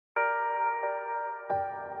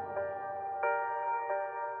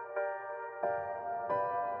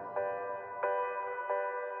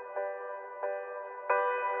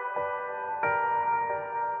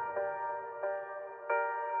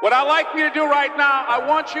What I'd like you to do right now, I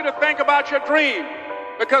want you to think about your dream,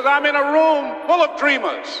 because I'm in a room full of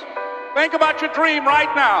dreamers. Think about your dream right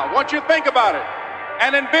now. I want you to think about it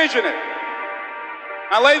and envision it.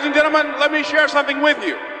 Now, ladies and gentlemen, let me share something with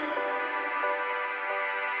you.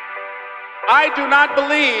 I do not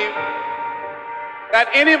believe that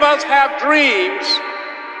any of us have dreams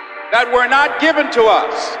that were not given to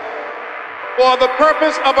us for the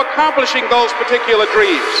purpose of accomplishing those particular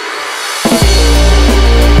dreams.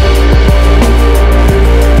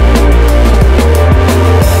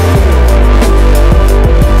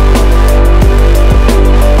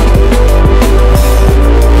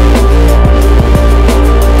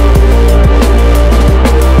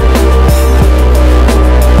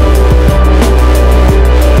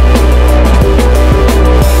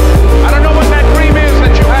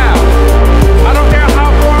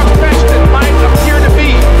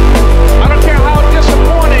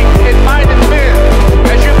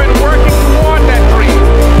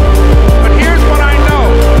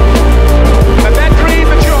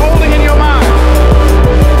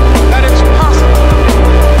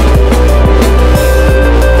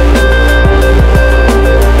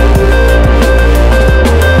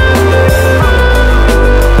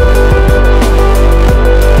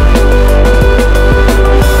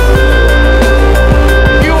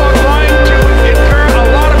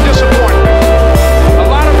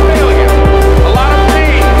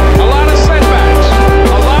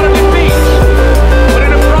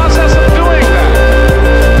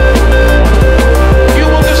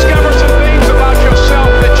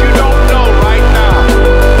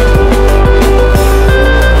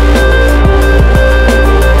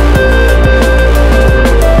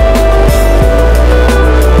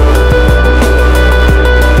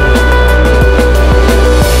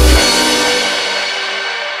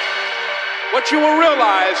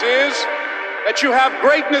 You have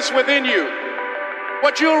greatness within you.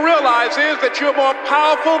 What you'll realize is that you're more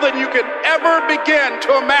powerful than you can ever begin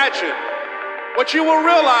to imagine. What you will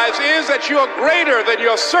realize is that you are greater than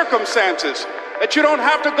your circumstances, that you don't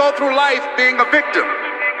have to go through life being a victim.